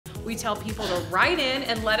We tell people to write in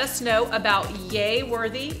and let us know about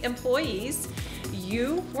yay-worthy employees.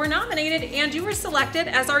 You were nominated and you were selected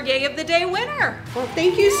as our Yay of the Day winner. Well,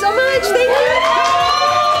 thank you so much. Thank you.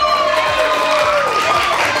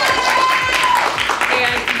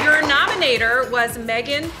 And your nominator was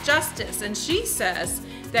Megan Justice, and she says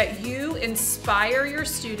that you inspire your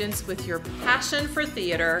students with your passion for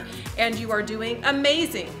theater, and you are doing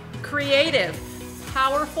amazing, creative,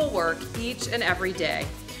 powerful work each and every day.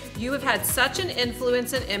 You have had such an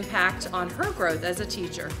influence and impact on her growth as a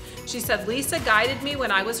teacher. She said, Lisa guided me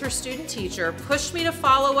when I was her student teacher, pushed me to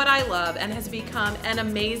follow what I love, and has become an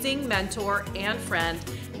amazing mentor and friend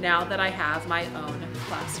now that I have my own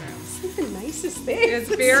classrooms. That's the nicest thing.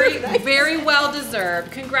 It's very, so nice. Very well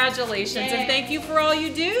deserved. Congratulations, and thank you for all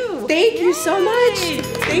you do. Thank you so much.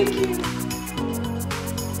 Thank you.